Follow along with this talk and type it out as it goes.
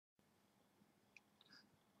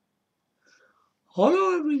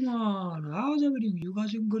Hello everyone, how's everything? You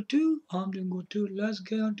guys doing good too? I'm doing good too. Let's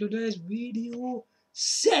get on today's video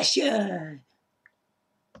session.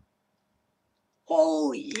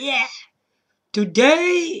 Oh yeah!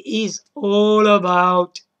 Today is all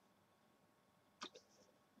about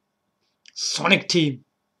Sonic Team.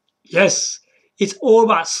 Yes, it's all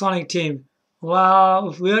about Sonic Team. Wow,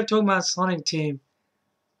 if we are talking about Sonic Team,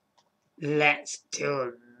 let's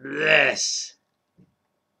do this.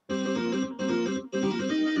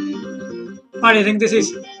 What do you think this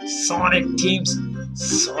is? Sonic Team's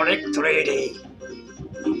Sonic 3D.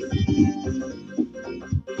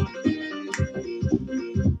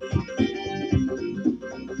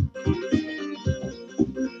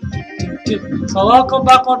 So welcome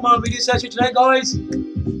back on my video session today, guys.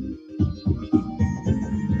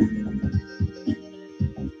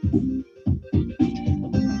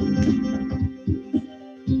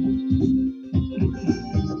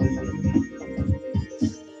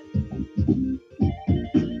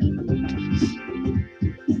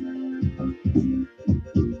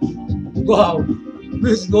 Wow,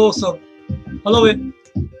 this is awesome. I love it.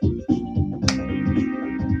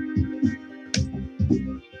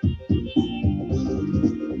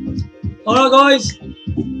 Alright guys,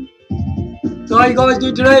 so how you guys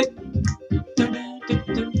doing today?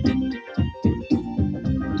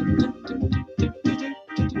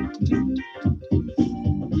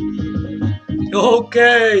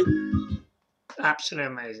 Okay, absolutely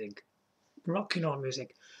amazing. Rocking on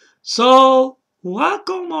music. So,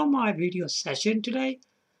 welcome on my video session today,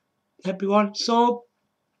 everyone. So,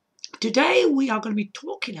 today we are going to be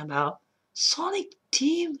talking about Sonic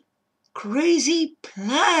Team crazy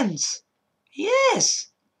plans.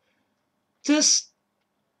 Yes, just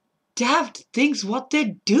daft things what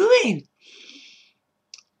they're doing.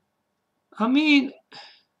 I mean,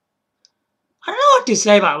 I don't know what to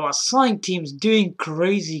say about what Sonic Team's doing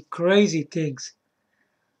crazy things.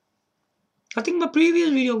 I think my previous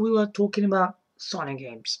video we were talking about Sonic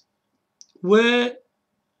games. Where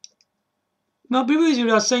my previous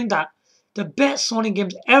video I was saying that the best Sonic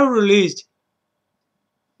games ever released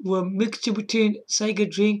were mixture between Sega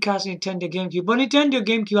Dreamcast and Nintendo GameCube. But Nintendo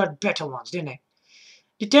GameCube had better ones, didn't it?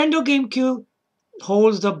 Nintendo GameCube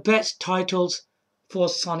holds the best titles for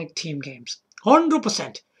Sonic Team games. 100%.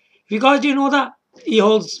 If you guys didn't know that, he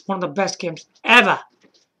holds one of the best games ever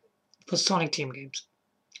for Sonic Team games.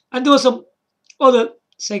 And there were some other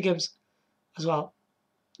Sega games as well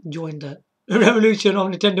joined the revolution of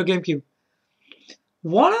Nintendo GameCube.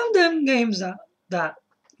 One of them games that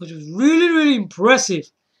was really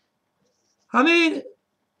impressive. I mean,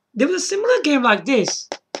 there was a similar game like this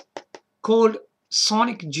called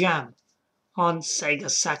Sonic Jam on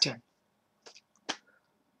Sega Saturn.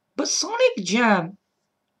 But Sonic Jam,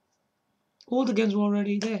 all the games were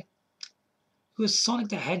already there. It was Sonic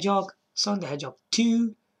the Hedgehog, Sonic the Hedgehog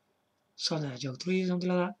 2, Sonic the Hedgehog 3, something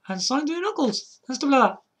like that, and Sonic the Knuckles, and stuff like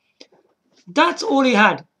that. That's all he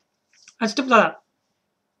had, and stuff like that.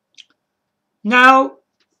 Now,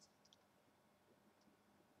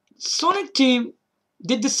 Sonic Team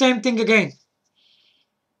did the same thing again.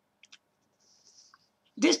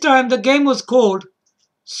 This time the game was called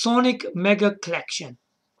Sonic Mega Collection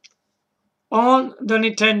on the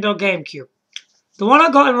Nintendo GameCube. The one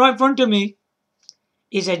I got right in front of me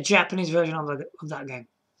is a Japanese version of that game.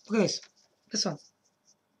 Look at this. This one.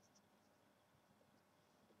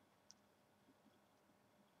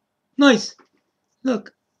 Nice.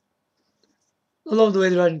 Look. I love the way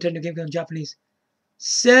they write Nintendo GameCube in Japanese.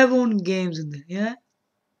 7 games in there, yeah?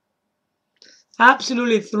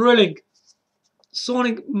 Absolutely thrilling.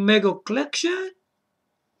 Sonic Mega Collection.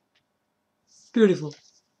 Beautiful.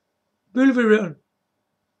 Beautifully written.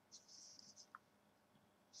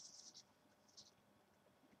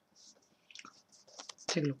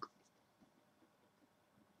 Take a look.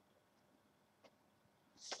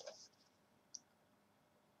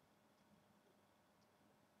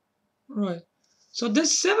 Right. So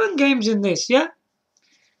there's 7 games in this, yeah?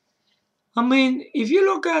 I mean, if you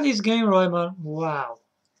look at this game, right, man, wow.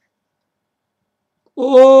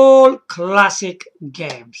 All classic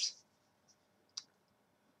games.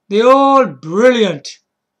 They're all brilliant.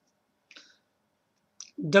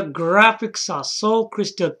 The graphics are so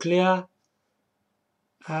crystal clear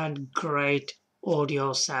and great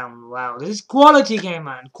audio sound. Wow, this is quality game,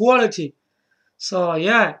 man. Quality. So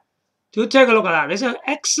yeah, do take a look at that. This is an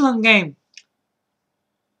excellent game.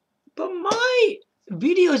 But my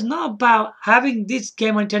video is not about having this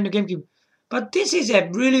game on Nintendo GameCube. But this is a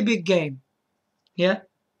really big game. Yeah.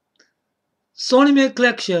 Sonic Mega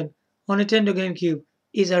Collection on Nintendo GameCube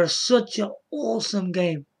is such an awesome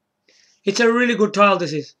game. It's a really good title,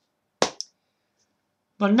 this is.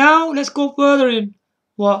 But now let's go further in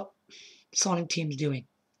what Sonic Team is doing.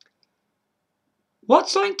 What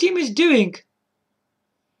Sonic Team is doing,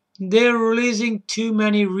 they're releasing too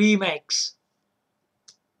many remakes.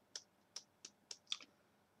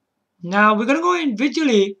 Now we're going to go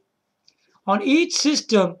individually on each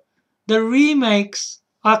system, the remakes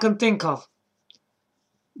I can think of.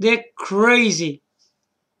 They're crazy.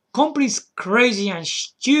 Companies crazy and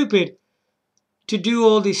stupid to do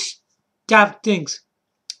all these daft things.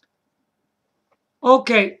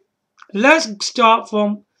 Okay, let's start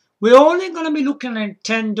from, we're only going to be looking at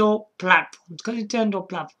Nintendo platforms, because Nintendo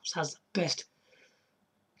platforms has the best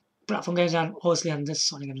platform games, and obviously, and this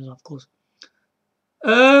Sonic games, of course.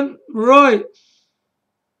 Right.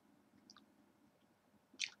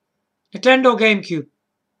 Nintendo GameCube.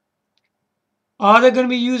 Are they going to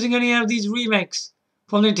be using any of these remakes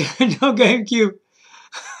from Nintendo GameCube?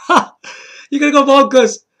 You're going to go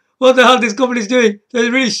bonkers. What the hell this company is doing?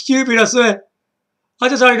 They're really stupid, I swear. I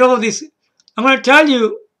just already know this. I'm going to tell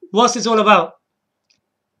you what's this all about.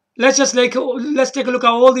 Let's take a look at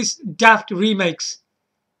all these daft remakes.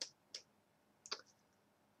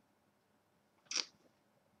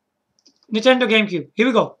 Nintendo GameCube. Here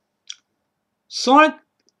we go. Sonic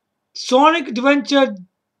Adventure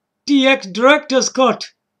DX Director's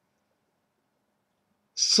Cut.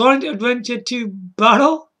 Sonic Adventure 2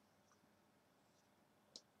 Battle.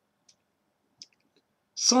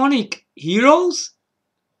 Sonic Heroes.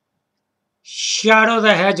 Shadow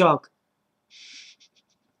the Hedgehog.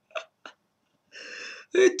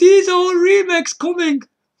 These are all remakes coming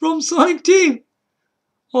from Sonic Team.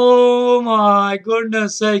 Oh my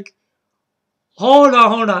goodness sake. Hold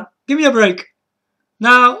on. Give me a break.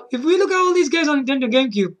 Now, if we look at all these games on Nintendo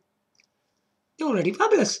GameCube, they're already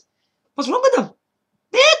fabulous. What's wrong with them?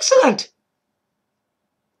 They're excellent.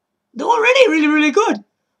 They're already really, really good.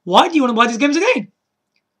 Why do you want to buy these games again?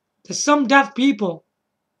 There's some daft people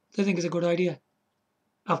that think it's a good idea.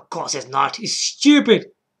 Of course it's not. It's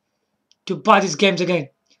stupid to buy these games again.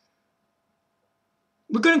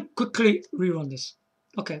 We're going to quickly rerun this.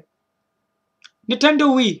 Okay. Nintendo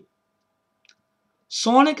Wii.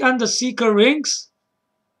 Sonic and the Seeker Rings.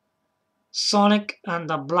 Sonic and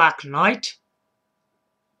the Black Knight.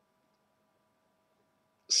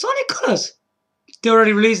 Sonic Colors. They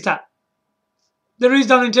already released that. They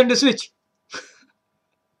released on Nintendo Switch.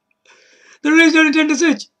 They released on Nintendo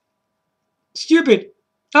Switch. Stupid.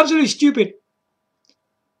 Absolutely stupid.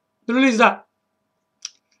 They released that.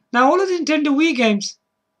 Now all of the Nintendo Wii games,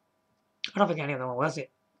 I don't think any of them are worth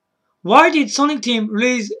it. Why did Sonic Team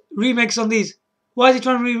release remakes on these? Why is it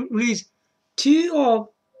trying to release two of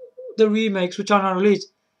the remakes which are not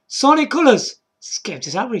released? Sonic Colors. This game's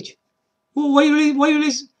just average. Why you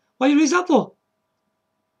release that for?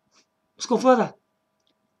 Let's go further.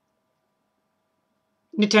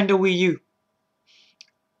 Nintendo Wii U.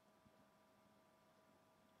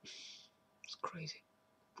 It's crazy.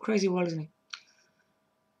 Crazy world, isn't it?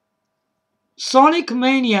 Sonic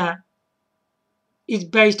Mania is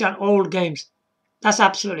based on old games. That's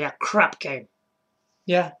absolutely a crap game.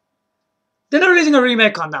 Yeah. They're not releasing a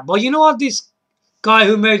remake on that. But you know what? This guy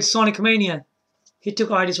who made Sonic Mania, he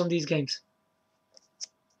took ideas from these games.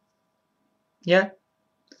 Yeah.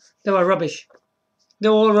 They were rubbish. They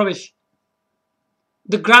were all rubbish.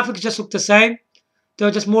 The graphics just look the same. They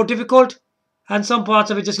were just more difficult. And some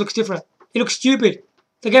parts of it just looks different. It looks stupid.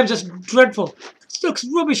 The game's just dreadful. It looks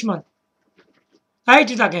rubbish, man. I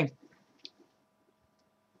hated that game.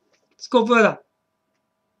 Let's go further.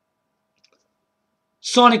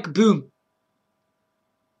 Sonic Boom.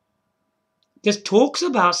 There's talks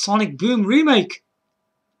about Sonic Boom remake.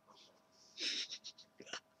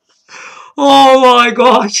 Oh my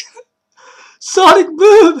gosh. Sonic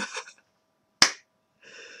Boom.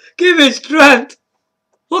 Give it strength.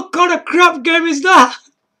 What kind of crap game is that?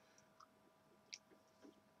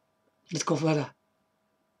 Let's go further.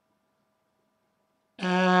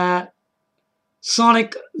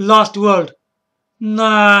 Sonic Lost World.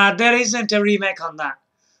 Nah, there isn't a remake on that.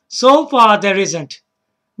 So far, there isn't.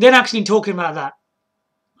 They're actually talking about that.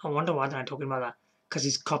 I wonder why they're not talking about that. Because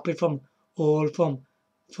it's copied from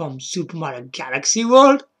Super Mario Galaxy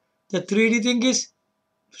World. The 3D thing is.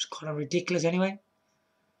 It's kind of ridiculous anyway.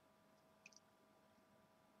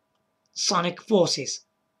 Sonic Forces.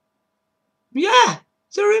 Yeah,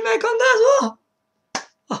 it's a remake on that as well.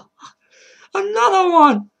 Oh, another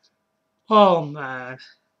one. Oh man.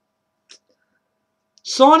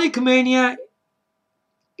 Sonic Mania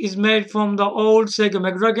is made from the old Sega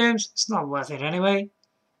Mega Drive games. It's not worth it anyway.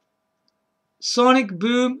 Sonic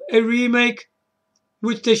Boom, a remake,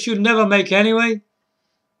 which they should never make anyway.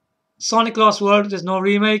 Sonic Lost World, there's no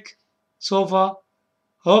remake so far.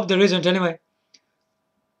 Hope there isn't anyway.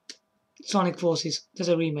 Sonic Forces. There's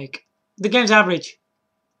a remake. The game's average.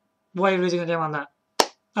 Why are you releasing a game on that?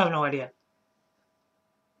 I have no idea.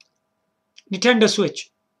 Nintendo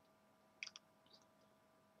Switch.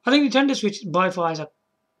 I think Nintendo Switch by far is the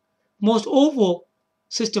most awful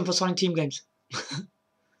system for Sonic Team games.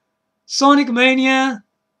 Sonic Mania.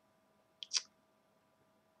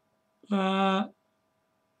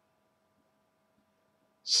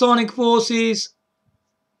 Sonic Forces.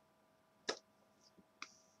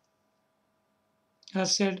 As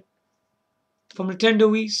I said, from Nintendo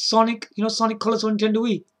Wii, Sonic, Sonic Colors on Nintendo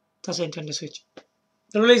Wii. That's a Nintendo Switch.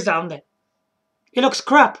 They released that on there. It looks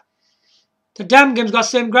crap. The damn game's got the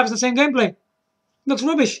same graphics and the same gameplay. It looks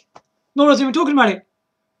rubbish. No one's even talking about it.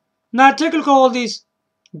 Now take a look at all these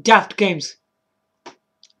daft games.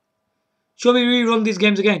 Show me rerun these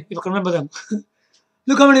games again, if I can remember them.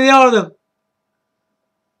 Look how many there are of them.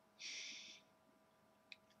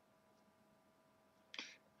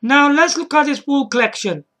 Now let's look at this full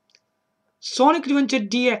collection. Sonic Adventure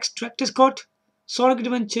DX Director's Cut, Sonic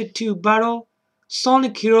Adventure 2 Battle,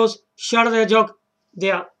 Sonic Heroes, Shadow the Hedgehog. They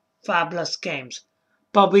are fabulous games.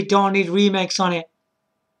 But we don't need remakes on it.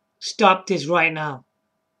 Stop this right now.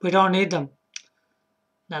 We don't need them.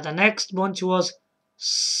 Now the next bunch was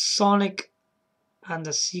Sonic and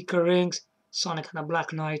the Secret Rings, Sonic and the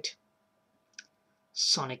Black Knight,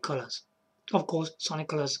 Sonic Colors. Of course, Sonic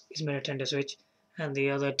Colors is made Nintendo Switch, and the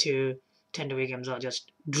other two Nintendo Wii games are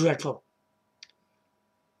just dreadful.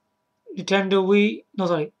 Nintendo Wii, no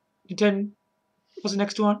sorry, Nintendo, what's the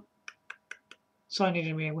next one? Sorry, I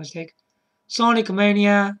didn't make a mistake. Sonic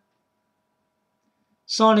Mania,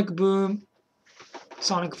 Sonic Boom,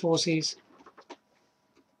 Sonic Forces.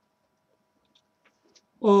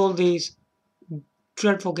 All these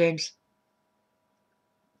dreadful games.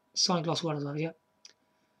 Sonic Lost World as well, yeah.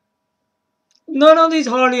 None of these,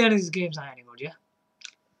 hardly any of these games are any good, yeah.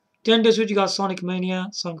 Nintendo Switch, you got Sonic Mania,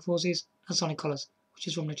 Sonic Forces, and Sonic Colors, which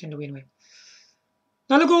is from Nintendo Wii anyway.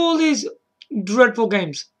 Now look at all these dreadful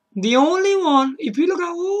games. The only one, if you look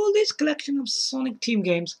at all this collection of Sonic Team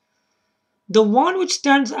games, the one which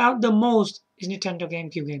stands out the most is Nintendo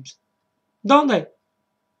GameCube games. Don't they?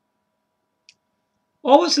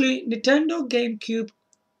 Obviously, Nintendo GameCube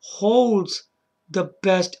holds the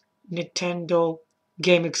best Nintendo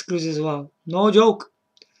game exclusives as well. No joke.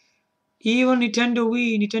 Even Nintendo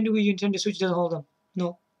Wii, Nintendo Switch doesn't hold them.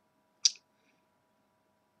 No.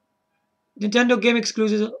 Nintendo game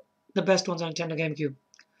exclusives are the best ones on Nintendo GameCube.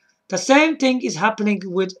 The same thing is happening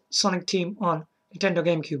with Sonic Team on Nintendo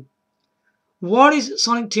GameCube. What is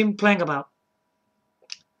Sonic Team playing about?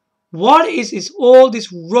 What is all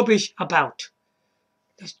this rubbish about?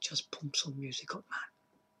 Let's just pump some music up, man.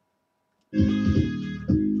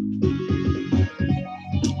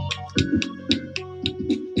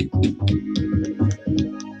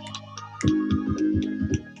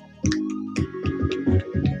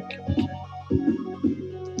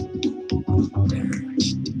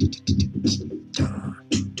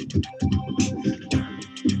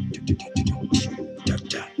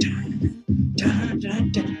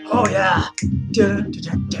 Oh yeah.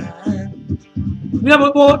 We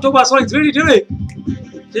never talk about Sonic 3D, do we?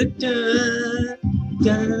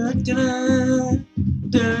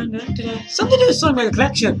 Something to do with Sonic Mega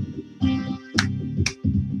Collection.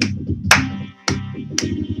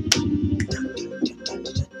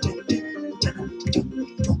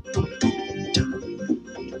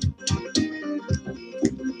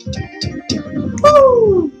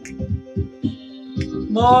 Woo!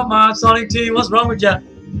 More man, Sonic Team, what's wrong with you?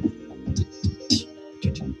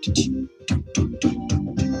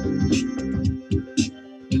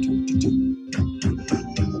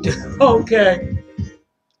 Okay,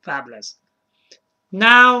 fabulous.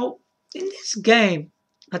 Now, in this game,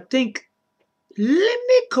 I think, let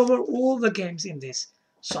me cover all the games in this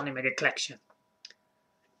Sonic Mega Collection.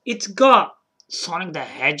 It's got Sonic the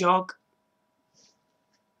Hedgehog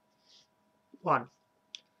 1,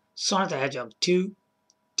 Sonic the Hedgehog 2,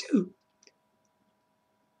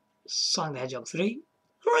 Sonic the Hedgehog 3,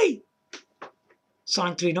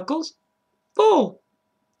 Sonic 3 Knuckles, 4,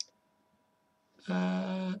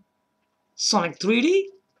 Sonic 3D,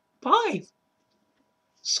 5,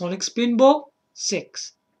 Sonic Spinball,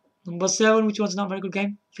 6, number 7, which was not a very good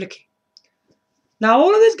game, Flicky. Now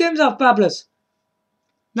all of these games are fabulous.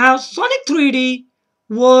 Now Sonic 3D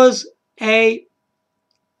was a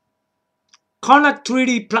kind of like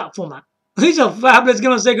 3D platformer. It's a fabulous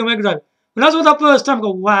game on Sega Mega Drive. When I saw that first time, I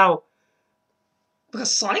go, wow.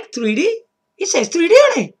 Because Sonic 3D, it says 3D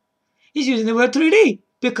on it. He's using the word 3D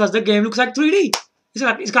because the game looks like 3D.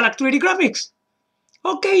 It's got like 3D graphics.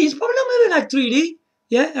 Okay, it's probably not moving like 3D.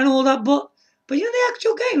 yeah, and all that, but you know the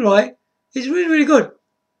actual game, right? Is really really good.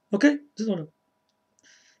 Okay, just hold on.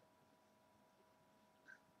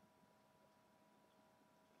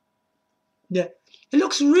 Yeah, it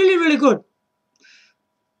looks really really good.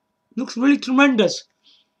 Looks really tremendous.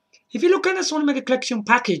 If you look at the Sonic Mega Collection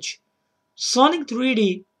package, Sonic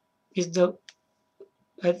 3D is the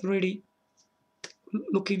 3D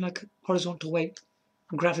looking like a horizontal way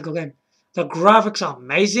graphical game. The graphics are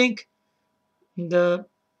amazing. The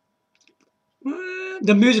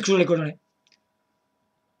the music's really good on it.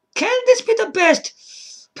 Can this be the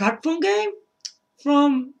best platform game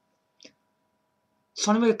from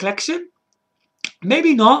Sonic Mega Collection?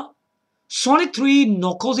 Maybe not. Sonic 3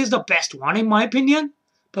 Knuckles is the best one in my opinion,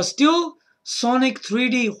 but still Sonic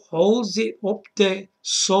 3D holds it up there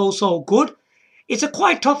so good. It's a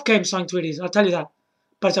quite tough game, Sonic 3D, I'll tell you that,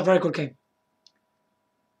 but it's a very good game.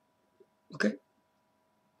 Okay.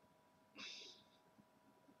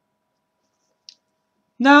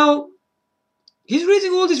 Now, he's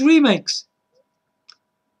releasing all these remakes.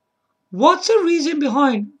 What's the reason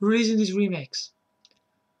behind releasing these remakes?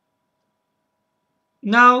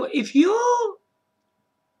 Now, if you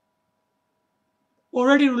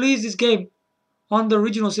already released this game on the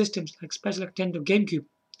original systems, like especially like Nintendo GameCube,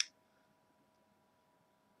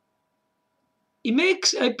 it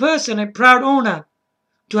makes a person a proud owner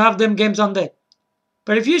to have them games on there.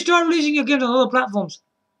 But if you start releasing your games on other platforms,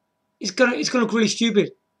 it's gonna look really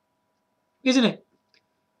stupid, isn't it?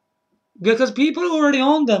 Because people who already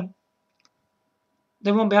own them,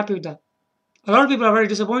 they won't be happy with that. A lot of people are very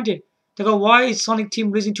disappointed. They go, why is Sonic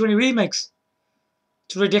Team releasing 20 remakes?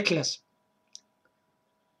 It's ridiculous.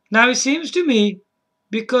 Now it seems to me,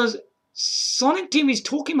 because Sonic Team is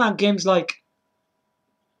talking about games like,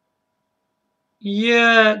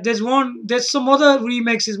 yeah, there's some other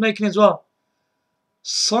remakes he's making as well.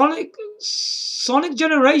 Sonic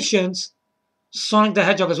Generations, Sonic the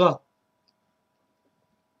Hedgehog as well.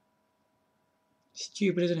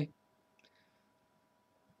 Stupid, isn't it?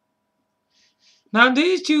 Now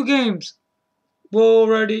these two games were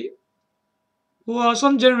already, well,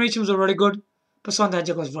 Sonic Generations was already good, but Sonic the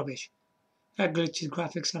Hedgehog was rubbish. Had glitches,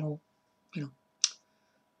 graphics and all, you know.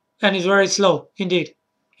 And it's very slow, indeed,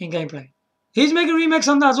 in gameplay. He's making remakes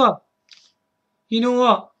on that as well. You know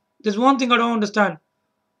what? There's one thing I don't understand.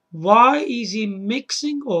 Why is he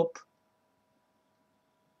mixing up,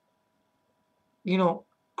 you know,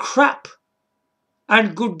 crap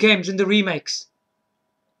and good games in the remakes?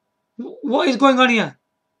 What is going on here?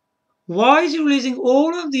 Why is he releasing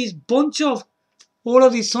all of these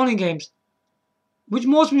Sonic games, which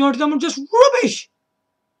most majority of them are just rubbish?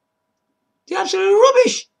 They're absolutely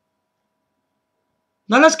rubbish.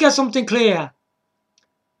 Now let's get something clear.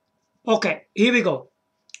 Okay, here we go.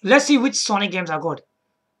 Let's see which Sonic games are good.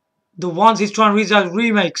 The ones he's trying to release as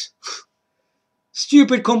remakes.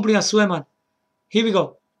 Stupid company, I swear, man. Here we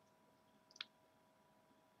go.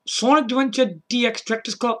 Sonic Adventure DX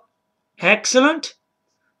Director's Cut, excellent.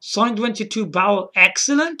 Sonic Adventure 2 Battle,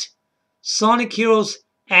 excellent. Sonic Heroes,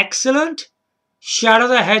 excellent. Shadow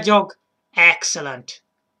the Hedgehog, excellent.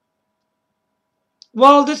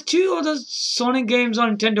 Well, there's two other Sonic games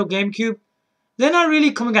on Nintendo GameCube. They're not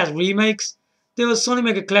really coming as remakes. There was Sonic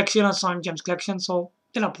Mega Collection and Sonic Gems Collection, so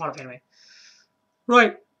they're not part of it anyway.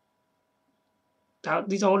 Right.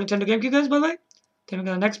 These are all Nintendo GameCube games, by the way. Then we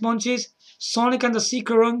got the next bunch is Sonic and the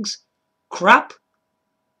Secret Rings, crap.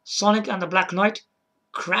 Sonic and the Black Knight,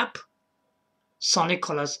 crap. Sonic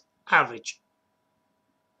Colors, average.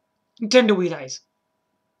 Nintendo Wii, that is.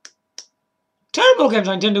 Terrible games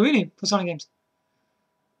on Nintendo Wii for Sonic games.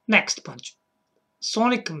 Next bunch.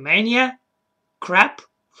 Sonic Mania, crap.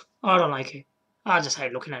 I don't like it. I just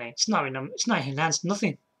hate looking at it. It's not enhanced,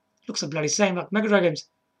 nothing. It looks the bloody same like Mega Drive games.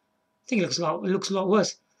 I think it looks a lot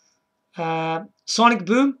worse. Sonic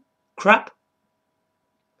Boom, crap.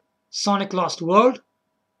 Sonic Lost World,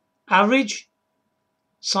 average.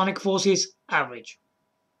 Sonic Forces, average.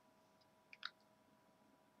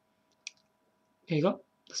 There you go.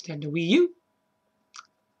 That's the end of Wii U.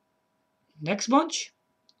 Next bunch.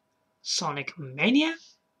 Sonic Mania.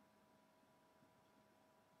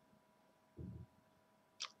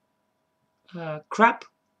 Crap.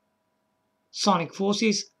 Sonic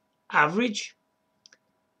Forces, average.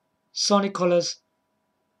 Sonic Colors,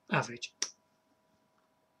 average.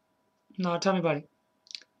 Now tell me about it.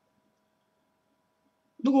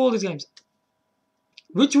 Look at all these games.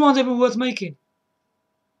 Which one's ever worth making?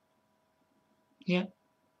 Yeah.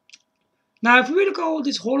 Now if we look at all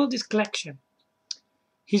this whole of this collection,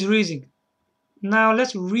 he's releasing. Now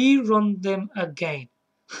let's rerun them again.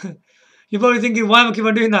 You're probably thinking, why am I keep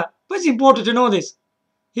on doing that? But it's important to know this.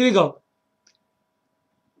 Here we go.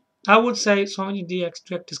 I would say Sonic DX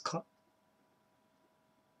Director's Cut.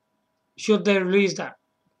 Should they release that?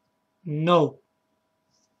 No.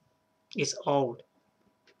 It's old.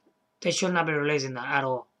 They should not be releasing that at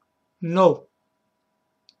all. No.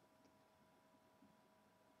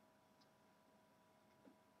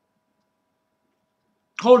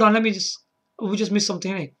 Hold on, let me just... We just missed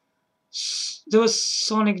something in. There was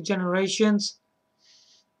Sonic Generations.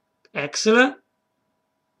 Excellent.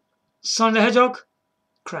 Sonic the Hedgehog.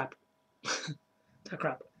 Crap. That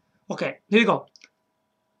crap. Okay, here we go.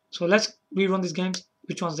 So let's rerun these games.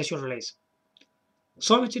 Which ones they should release?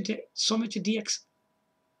 Sonic DX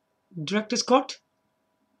Director's Cut?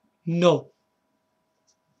 No.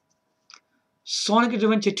 Sonic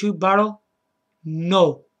Adventure 2 Battle?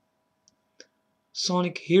 No.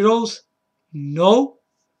 Sonic Heroes? No.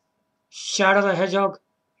 Shadow the Hedgehog?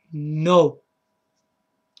 No.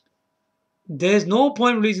 There's no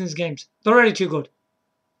point releasing these games. They're already too good.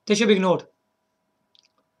 They should be ignored.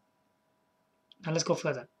 Now let's go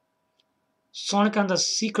further. Sonic and the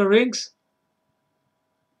Secret Rings?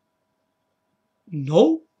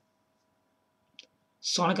 No.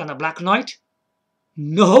 Sonic and the Black Knight?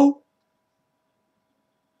 No.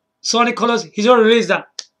 Sonic Colors, he's already released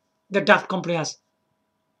that. The Daft Company has.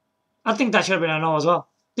 I think that should have been a no as well.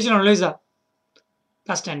 They should not release that.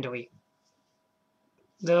 That's Nintendo Wii.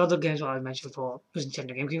 The other games I mentioned before was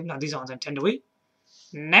Nintendo GameCube. Now these are on Nintendo Wii.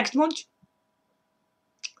 Next one.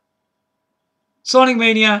 Sonic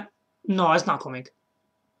Mania. No, it's not coming.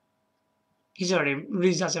 He's already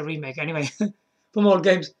released as a remake anyway. For more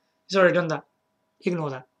games. He's already done that. Ignore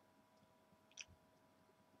that.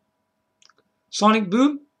 Sonic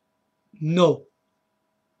Boom? No.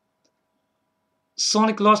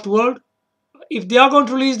 Sonic Lost World? If they are going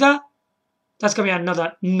to release that, that's going to be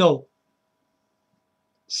another no.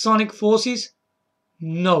 Sonic Forces?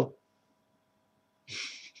 No.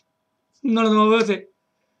 None of them are worth it.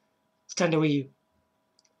 Stand away you.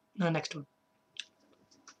 Now next one.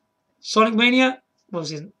 Sonic Mania? What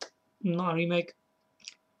was it? Not a remake.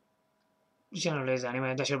 We shouldn't release that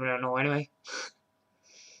anyway. That should be a no anyway.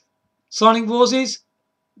 Sonic Forces?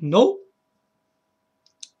 No.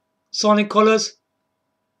 Sonic Colors?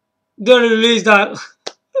 They released that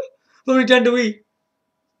for Nintendo Wii.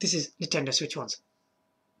 This is Nintendo Switch ones.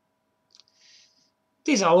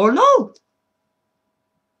 These are all no.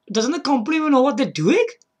 Doesn't the company even know what they're doing?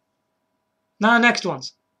 Now next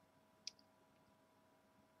ones.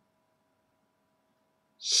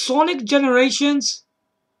 Sonic Generations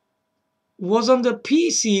was on the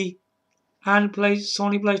PC and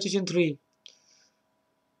Sony PlayStation 3.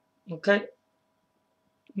 Okay.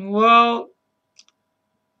 Well,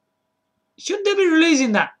 should they be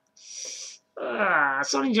releasing that?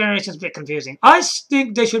 Sonic Generations is a bit confusing. I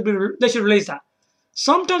think they should release that.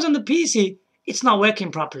 Sometimes on the PC, it's not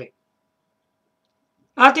working properly.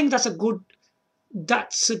 I think that's a good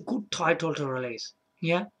title to release.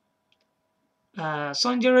 Yeah.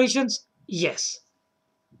 Sonic Generations, yes.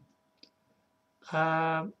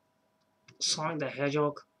 Sonic the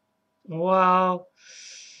Hedgehog. Wow.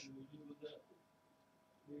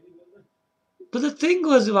 But the thing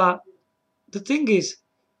is,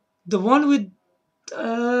 the one with,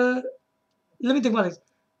 let me think about it.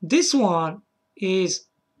 This one it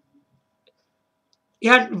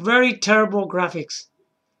had very terrible graphics.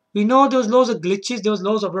 We know there was loads of glitches, there was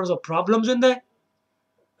loads of problems in there.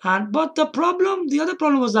 But the other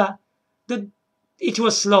problem was that it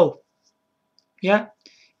was slow. Yeah.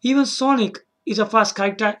 Even Sonic is a fast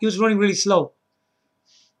character. He was running really slow.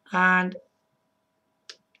 And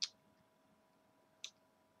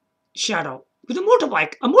Shadow with a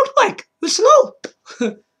motorbike. It was slow.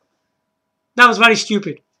 That was very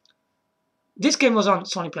stupid. This game was on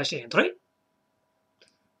Sony PlayStation 3.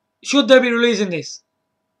 Should they be releasing this?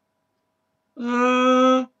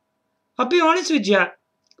 I'll be honest with you.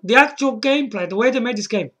 The actual gameplay, the way they made this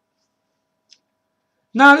game.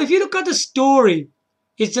 Now, if you look at the story,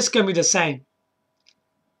 it's just going to be the same.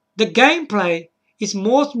 The gameplay is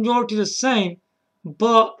most majority the same,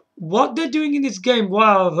 but what they're doing in this game, what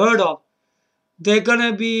I've heard of, they're going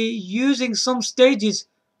to be using some stages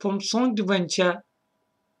from Sonic Adventure,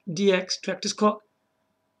 DX, Director's Cut,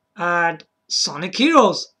 and Sonic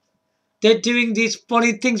Heroes. They're doing these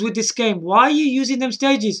funny things with this game. Why are you using them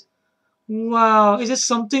stages? Wow, is there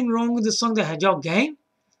something wrong with the Sonic the Hedgehog game?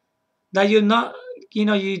 That you're not,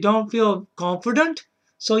 you don't feel confident?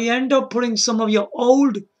 So you end up putting some of your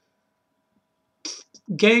old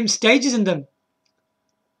game stages in them.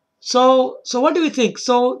 So what do we think?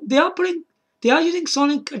 So they are using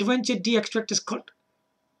Sonic Adventure DX Director's Cut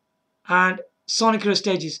and Sonic Hero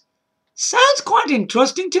stages. Sounds quite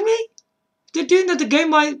interesting to me. They think that the game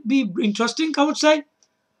might be interesting, I would say.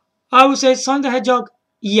 I would say Sonic the Hedgehog,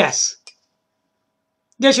 yes.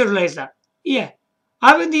 They should release that. Yeah.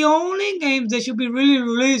 I mean, the only games they should be really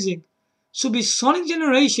releasing should be Sonic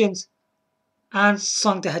Generations and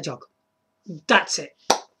Sonic the Hedgehog. That's it.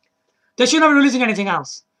 They should not be releasing anything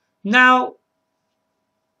else. Now,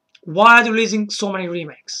 why are they releasing so many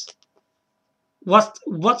remakes?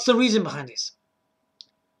 What's the reason behind this?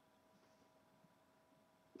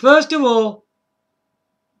 First of all,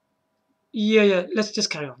 let's just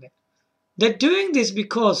carry on there. They're doing this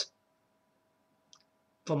because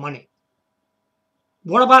for money.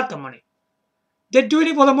 What about the money? They're doing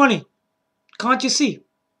it for the money. Can't you see?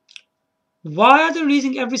 Why are they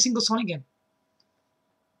releasing every single Sonic game?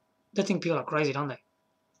 They think people are crazy, don't they?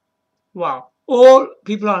 Wow. All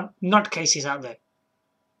people are nutcases out there.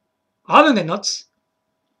 Aren't they nuts?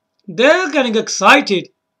 They're getting excited.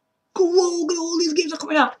 Whoa, all these games are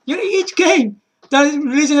coming out. You know, each game that is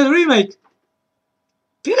releasing a remake.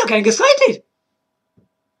 People are getting excited.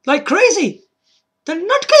 Like crazy. They're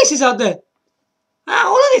nutcases out there.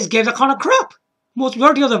 All of these games are kind of crap. Most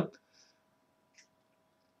majority of them.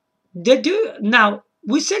 They do. Now,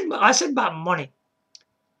 I said about money.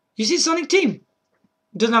 You see Sonic Team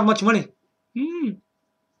doesn't have much money.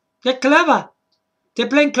 They're clever. They're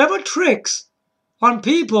playing clever tricks on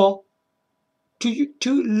people to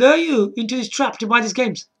lure you into this trap to buy these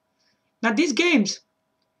games. Now, these games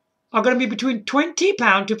are going to be between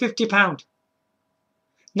 £20 to £50.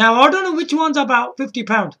 Now, I don't know which ones are about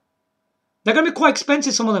 £50. They're going to be quite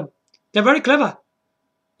expensive, some of them. They're very clever.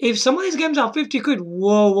 If some of these games are 50 quid,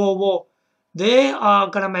 whoa. They are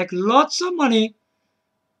going to make lots of money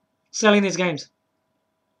selling these games.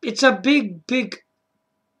 It's a big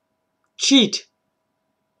cheat.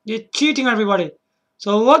 You're cheating everybody.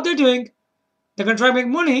 So what they're doing, they're going to try to make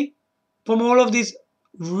money from all of these,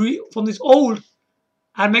 from these old,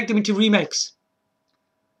 and make them into remakes.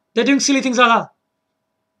 They're doing silly things like that.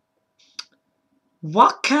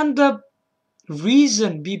 What can the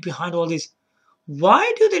reason be behind all this?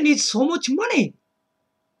 Why do they need so much money?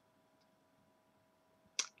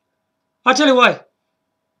 I'll tell you why.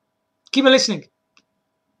 Keep listening.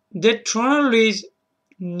 They're trying to release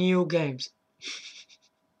new games.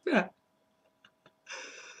 Yeah.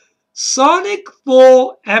 Sonic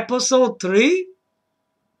 4 Episode 3.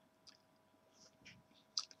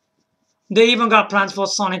 They even got plans for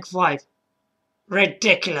Sonic 5.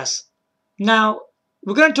 Ridiculous. Now,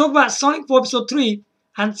 we're going to talk about Sonic 4 Episode 3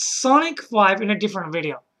 and Sonic 5 in a different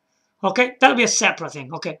video. Okay? That'll be a separate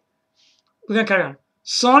thing. Okay? We're going to carry on.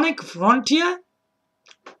 Sonic Frontier,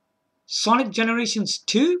 Sonic Generations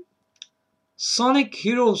 2, Sonic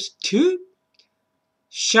Heroes 2,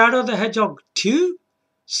 Shadow the Hedgehog 2,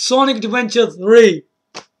 Sonic Adventure 3.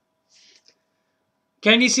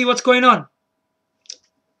 Can you see what's going on?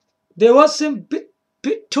 There was some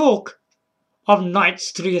bit talk of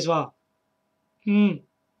Knights 3 as well.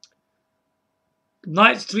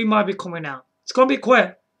 Knights 3 might be coming out. It's going to be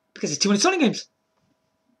quiet because it's too many Sonic games.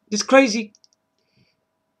 This crazy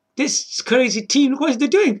team, what is they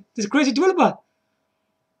doing? This crazy developer.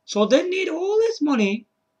 So they need all this money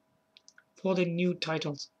for the new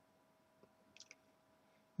titles.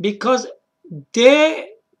 Because they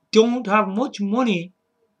don't have much money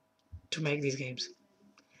to make these games.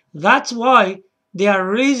 That's why they are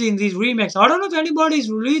releasing these remakes. I don't know if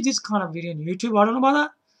anybody's released this kind of video on YouTube. I don't know about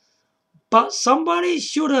that. But somebody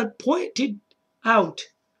should have pointed out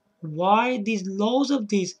why these loads of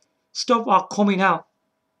these stuff are coming out.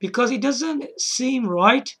 Because it doesn't seem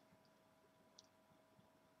right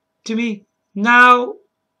to me. Now,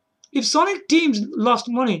 if Sonic teams lost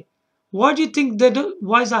money, why do you think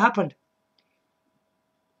why has that happened?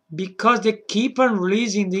 Because they keep on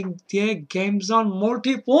releasing their games on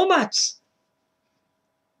multi-formats.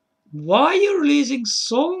 Why are you releasing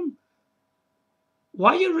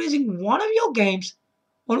one of your games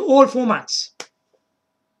on all formats?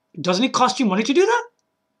 Doesn't it cost you money to do that?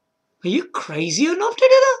 Are you crazy enough to do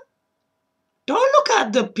that? Don't look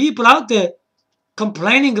at the people out there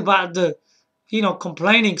complaining about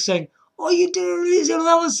saying, oh, you didn't release it on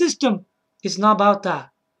our system. It's not about that.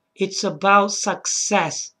 It's about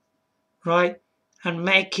success, right? And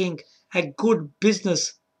making a good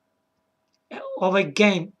business of a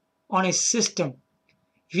game on a system.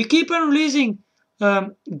 If you keep on releasing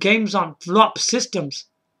games on flop systems,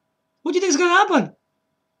 what do you think is going to happen?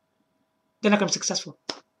 They're not going to be successful.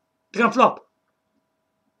 They're going to flop.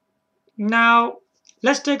 Now,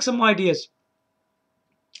 let's take some ideas.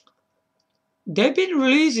 They've been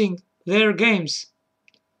releasing their games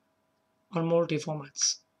on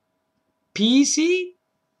multi-formats. PC,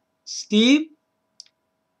 Steam,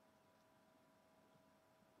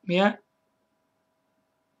 Yeah.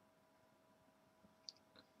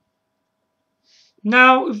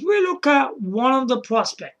 Now, if we look at one of the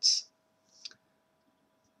prospects,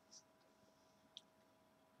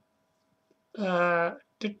 uh,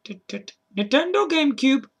 Nintendo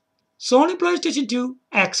GameCube, Sony PlayStation 2,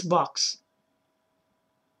 Xbox.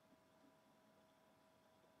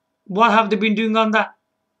 What have they been doing on that?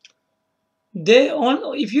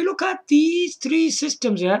 If you look at these three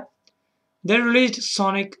systems, yeah, they released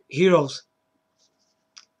Sonic Heroes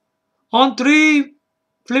on three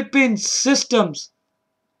flipping systems.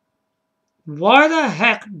 Why the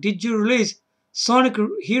heck did you release Sonic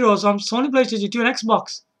Heroes on Sony PlayStation 2 and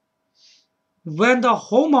Xbox when the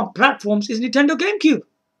home of platforms is Nintendo GameCube?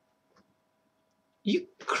 You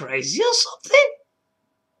crazy or something?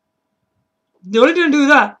 They only didn't do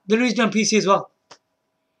that. They released it on PC as well.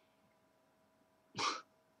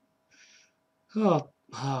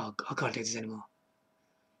 I can't take this anymore.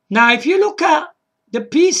 Now, if you look at the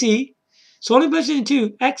PC, Sony PlayStation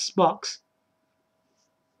 2, Xbox,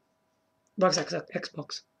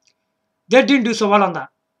 they didn't do so well on that.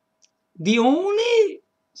 The only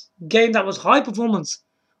game that was high performance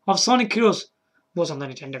of Sonic Heroes was on the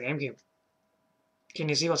Nintendo GameCube. Can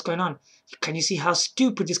you see what's going on? Can you see how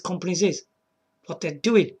stupid this company is? What they're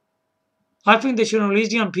doing? I think they should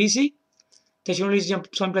release it on PC. They should release it on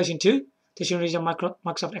Sony PlayStation 2. They should release it on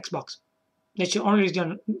Microsoft Xbox. They should only release it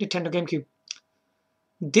on Nintendo GameCube.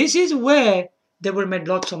 This is where they would have made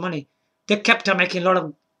lots of money. They kept on making a lot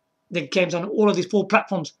of the games on all of these four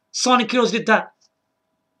platforms. Sonic Heroes did that.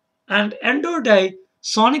 And end of the day,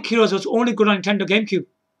 Sonic Heroes was only good on Nintendo GameCube.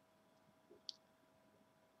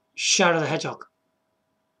 Shadow the Hedgehog.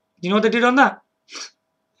 You know what they did on that?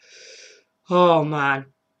 Oh man.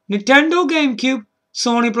 Nintendo GameCube,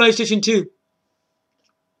 Sony PlayStation 2.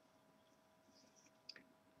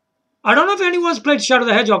 I don't know if anyone's played Shadow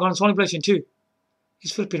the Hedgehog on Sony PlayStation 2.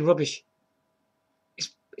 It's flipping rubbish.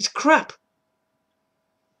 It's crap.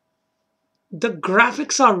 The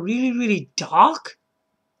graphics are really, really dark.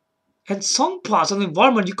 And some parts of the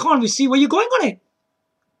environment, you can't even see where you're going on it.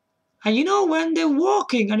 And you know, when they're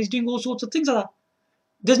walking and he's doing all sorts of things like that,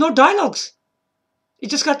 there's no dialogues. It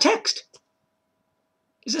just got text.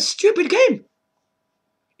 It's a stupid game.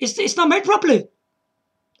 It's not made properly.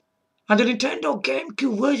 And the Nintendo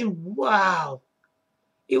GameCube version, wow.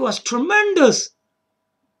 It was tremendous.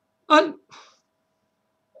 And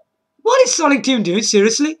what is Sonic Team doing,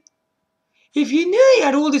 seriously? If you knew he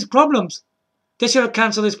had all these problems, they should have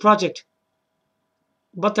cancelled this project.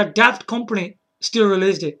 But the daft company still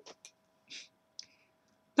released it.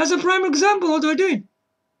 That's a prime example of what they're doing.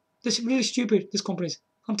 They're really stupid, these companies.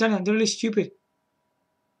 I'm telling you, they're really stupid.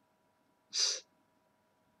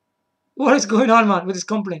 What is going on, man, with this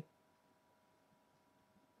company?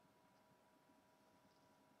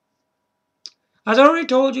 As I already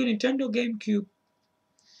told you, Nintendo GameCube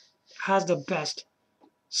has the best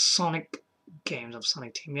Sonic games of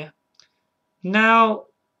Sonic Team, yeah? Now,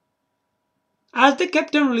 as they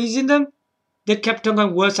kept on releasing them, they kept on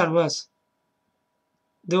going worse and worse.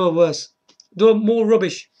 They were worse. They were more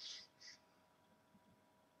rubbish.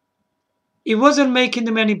 It wasn't making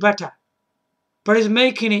them any better, but it's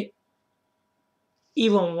making it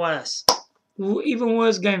even worse. Even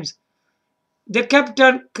worse games. They kept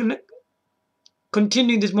on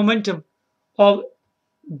continuing this momentum of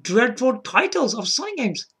dreadful titles of Sonic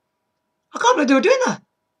games. I can't believe they were doing that.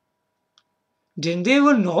 Didn't they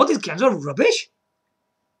even know these games are rubbish?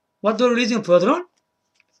 What they're releasing further on?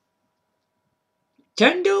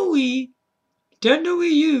 Nintendo Wii, Nintendo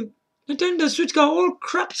Wii U, Nintendo Switch got all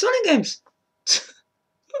crap Sonic games.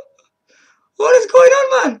 What is going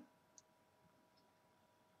on, man?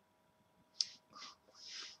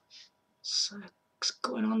 What's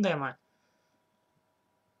going on there, man?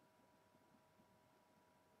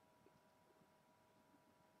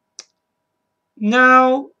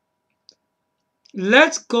 Now,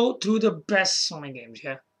 let's go through the best Sonic games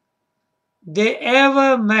here they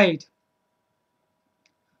ever made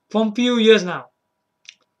from few years now.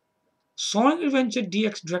 Sonic Adventure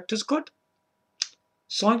DX Director's Cut,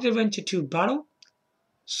 Sonic Adventure 2 Battle,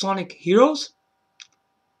 Sonic Heroes,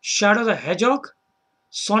 Shadow the Hedgehog,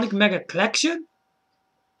 Sonic Mega Collection,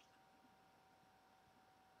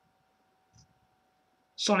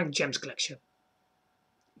 Sonic Gems Collection.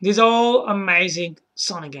 These are all amazing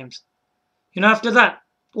Sonic games. You know, after that,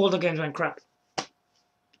 all the games went crap.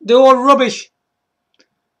 They're all rubbish.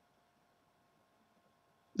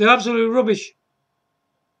 They're absolutely rubbish.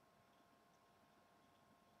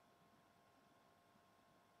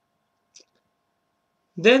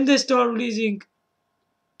 Then they start releasing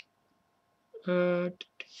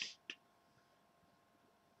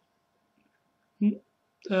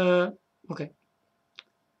Uh, okay.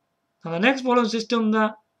 Now the next following system,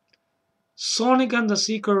 the Sonic and the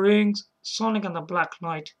Secret Rings, Sonic and the Black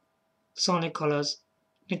Knight, Sonic Colors,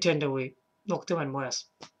 Nintendo Wii. Look, they went worse.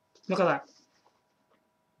 Look at that.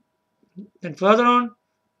 Then further on,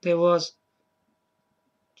 there was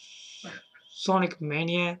Sonic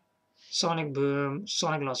Mania, Sonic Boom,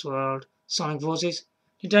 Sonic Lost World, Sonic Forces,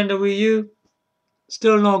 Nintendo Wii U,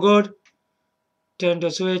 still no good.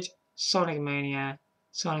 Nintendo Switch, Sonic Mania,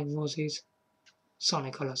 Sonic Forces,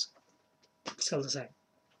 Sonic Colors, still the same.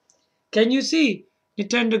 Can you see?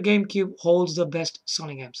 Nintendo GameCube holds the best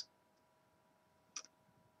Sonic games.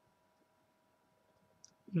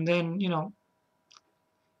 And then,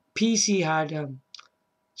 PC had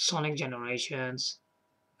Sonic Generations,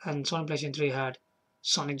 and Sonic PlayStation 3 had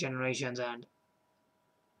Sonic Generations and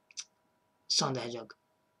Sonic the Hedgehog,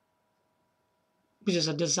 which is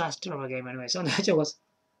a disaster of a game anyway. Sonic the Hedgehog was.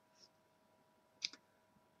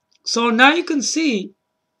 So now you can see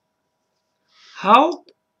how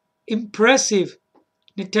impressive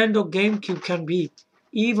Nintendo GameCube can be,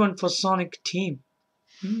 even for Sonic Team,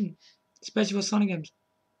 especially for Sonic games.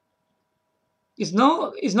 It's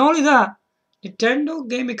not only that, Nintendo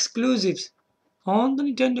game exclusives on the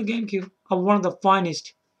Nintendo GameCube are one of the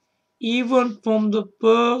finest, even from the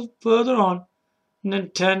further on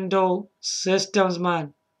Nintendo systems,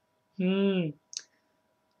 man.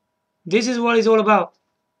 This is what it's all about.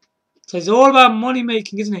 So it's all about money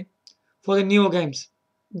making, isn't it? For the newer games.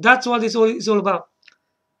 That's what it's all about.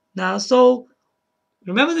 Now, so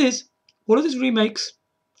remember this. All of these remakes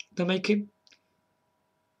they're making,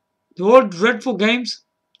 they're all dreadful games.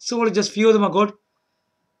 So only just few of them are good.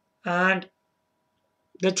 And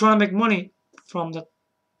they're trying to make money from the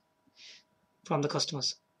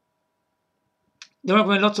customers. They're not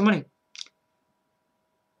making lots of money.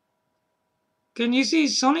 Can you see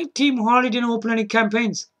Sonic Team hardly didn't open any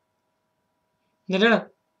campaigns? They didn't.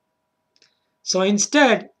 So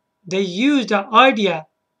instead, they used the idea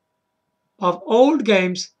of old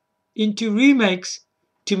games into remakes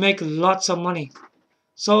to make lots of money.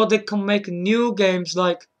 So they can make new games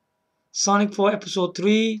like Sonic 4 Episode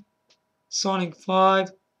 3, Sonic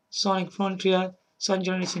 5, Sonic Frontier, Sonic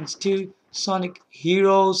Generations 2, Sonic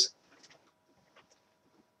Heroes,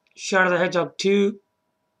 Shadow the Hedgehog 2,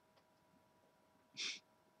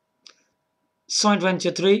 Sonic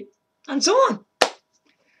Adventure 3, and so on.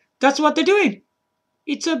 That's what they're doing.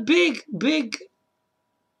 It's a big, big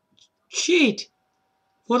cheat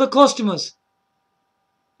for the customers.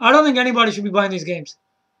 I don't think anybody should be buying these games.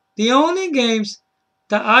 The only games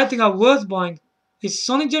that I think are worth buying is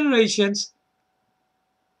Sonic Generations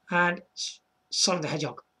and Sonic the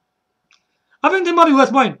Hedgehog. I think they might be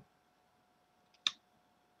worth buying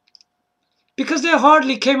because they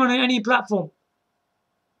hardly came on any platform.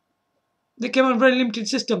 They came on very limited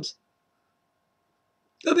systems.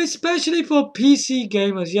 Especially for PC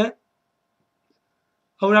gamers, yeah?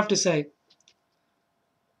 I would have to say.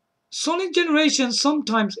 Sonic Generations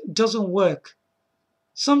sometimes doesn't work.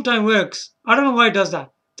 Sometimes works. I don't know why it does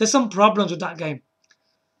that. There's some problems with that game.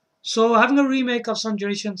 So having a remake of Sonic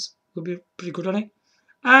Generations would be pretty good on it.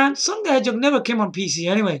 And Sonic the Hedgehog never came on PC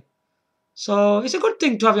anyway. So it's a good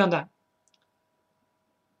thing to have it on that.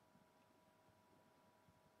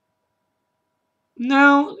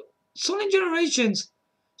 Now, Sonic Generations,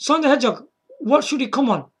 Sonic the Hedgehog, what should it come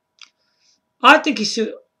on? I think it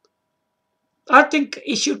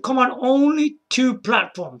should come on only 2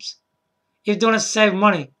 platforms. If they want to save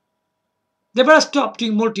money. They better stop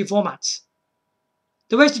doing multi-formats.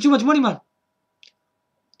 They're wasting too much money, man.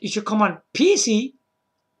 It should come on PC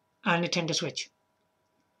and Nintendo Switch.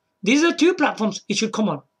 These are 2 platforms it should come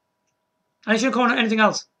on. And it should come on anything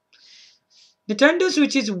else. Nintendo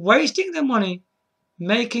Switch is wasting their money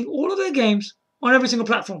making all of their games on every single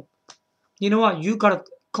platform. You know what? You gotta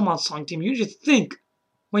come on, Sonic Team. You need to think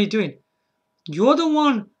what you're doing. You're the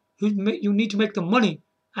one you need to make the money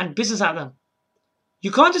and business out of them. You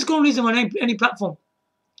can't just go and release them on any platform.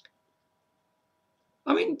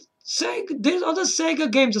 I mean, there's other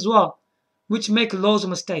Sega games as well, which make loads of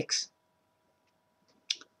mistakes.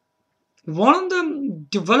 One of them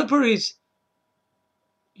developer is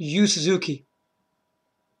Yu Suzuki.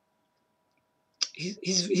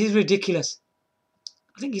 He's ridiculous.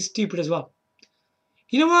 I think he's stupid as well.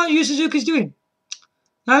 You know what Yu Suzuki's doing?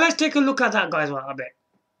 Now let's take a look at that guy as well a bit.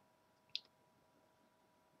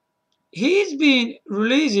 He's been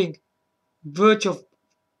releasing Virtua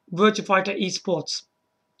Fighter Esports.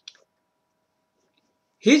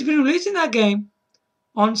 He's been releasing that game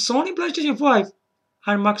on Sony PlayStation 5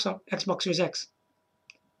 and Microsoft Xbox Series X.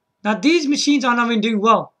 Now these machines are not even doing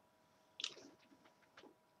well.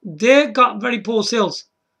 they got very poor sales,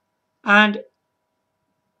 and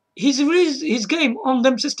he's released his game on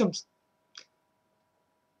them systems.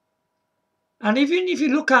 And even if you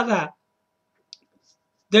look at that,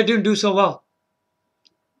 they didn't do so well.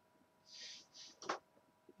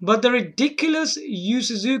 But the ridiculous Yu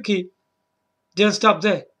Suzuki didn't stop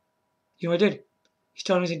there. You know what he did? He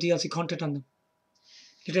started using DLC content on them.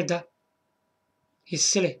 He did that. He's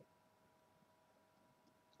silly.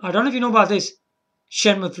 I don't know if you know about this.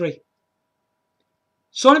 Shenmue 3.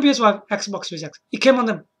 Sony PS5, Xbox Series X. It came on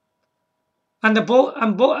them. And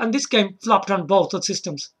and this game flopped on both the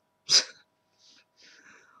systems.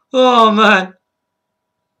 Oh man.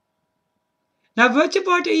 Now Virtua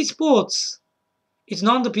Fighter Esports. It's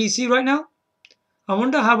not on the PC right now. I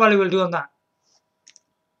wonder how well it will do on that.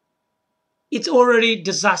 It's already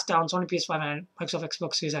disaster on Sony PS5 and Microsoft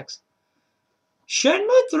Xbox Series X.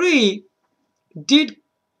 Shenmue 3 did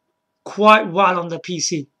quite well on the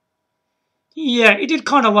PC. Yeah, it did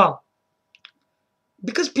kind of well.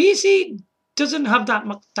 Because PC doesn't have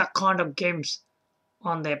that kind of games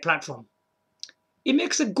on their platform. It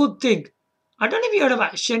makes a good thing. I don't know if you heard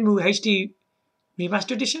about Shenmue HD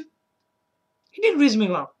Remastered Edition. It did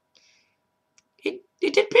reasonably well. It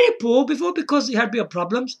did pretty poor before because it had bigger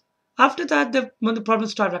problems. After that, when the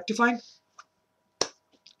problems start rectifying,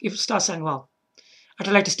 it starts selling well at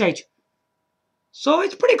a later stage. So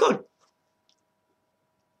it's pretty good.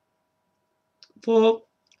 For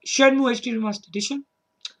Shenmue HD Remastered Edition,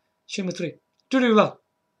 Shenmue 3. Did really well.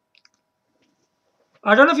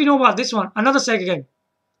 I don't know if you know about this one. Another Sega game.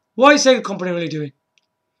 What is Sega company really doing?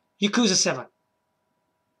 Yakuza 7.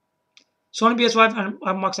 Sony PS5 and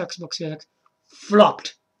Microsoft Xbox Series X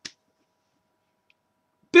flopped.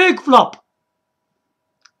 Big flop.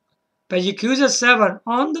 But Yakuza 7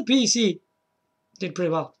 on the PC did pretty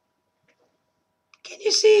well. Can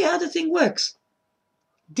you see how the thing works?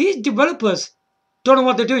 These developers don't know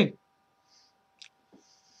what they're doing.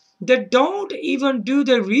 They don't even do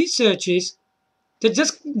their researches. They're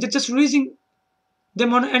just releasing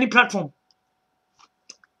them on any platform.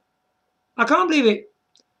 I can't believe it.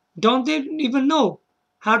 Don't they even know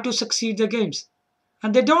how to succeed their games?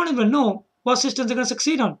 And they don't even know what systems they're going to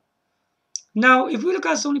succeed on. Now, if we look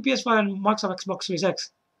at Sony PS5 and Microsoft Xbox Series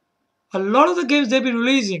X, a lot of the games they've been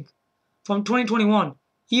releasing from 2021,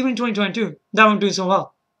 even 2022, they haven't doing so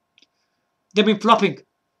well. They've been flopping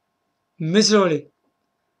miserably.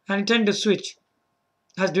 And Nintendo Switch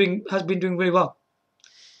has been doing very well.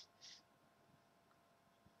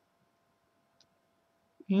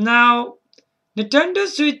 Now, Nintendo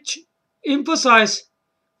Switch emphasize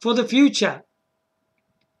for the future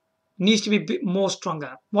needs to be a bit more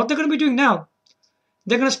stronger. What they're going to be doing now,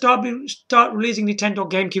 they're going to start releasing Nintendo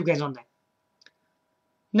GameCube games on there.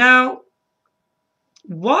 Now,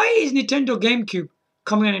 why is Nintendo GameCube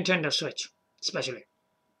coming on Nintendo Switch, especially?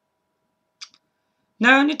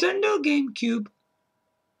 Now, Nintendo GameCube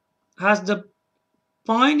has the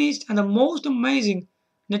finest and the most amazing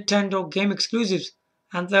Nintendo game exclusives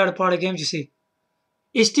and third-party games, you see.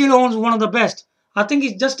 It still owns one of the best. I think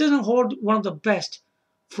it just doesn't hold one of the best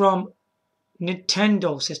from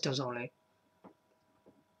Nintendo systems only.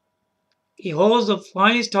 It holds the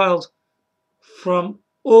finest titles from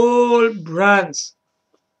all brands.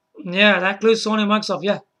 Yeah, that includes Sony and Microsoft,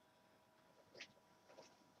 yeah.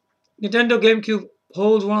 Nintendo GameCube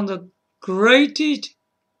holds one of the greatest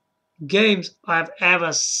games I've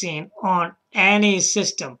ever seen on any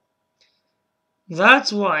system.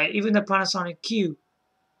 That's why even the Panasonic Q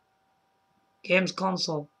games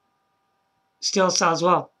console still sells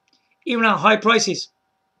well, even at high prices.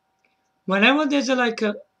 Whenever there's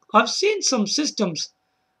I've seen some systems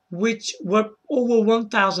which were over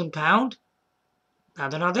 £1,000. Now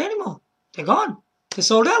they're not there anymore. They're gone. They're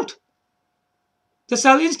sold out. They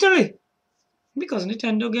sell instantly because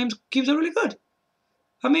Nintendo games cubes are really good.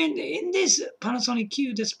 I mean, in this Panasonic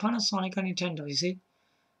Q, there's Panasonic and Nintendo, you see.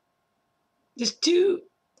 There's two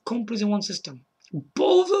companies in one system.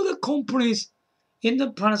 Both of the companies in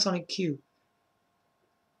the Panasonic Q,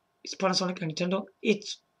 it's Panasonic and Nintendo.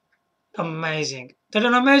 It's amazing. They did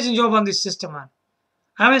an amazing job on this system, man.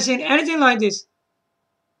 I haven't seen anything like this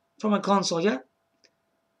from a console, yeah?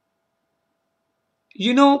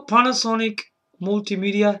 You know Panasonic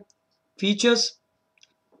multimedia features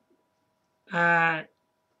from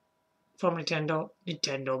Nintendo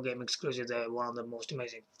game exclusive. They're one of the most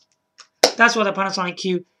amazing. That's why the Panasonic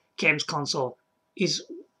Q games console is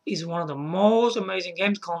one of the most amazing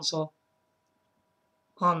games console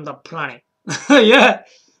on the planet. Yeah,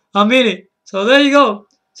 I mean it. So there you go.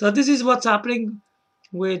 So this is what's happening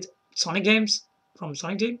with Sonic games from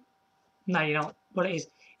Sonic team. Now you know what it is.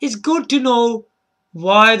 It's good to know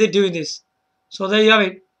Why are they doing this? So there you have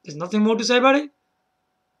it. There's nothing more to say about it.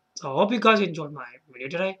 So I hope you guys enjoyed my video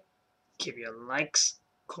today. Give your likes,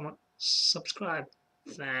 comment, subscribe.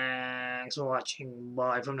 Thanks for watching.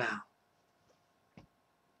 Bye from now.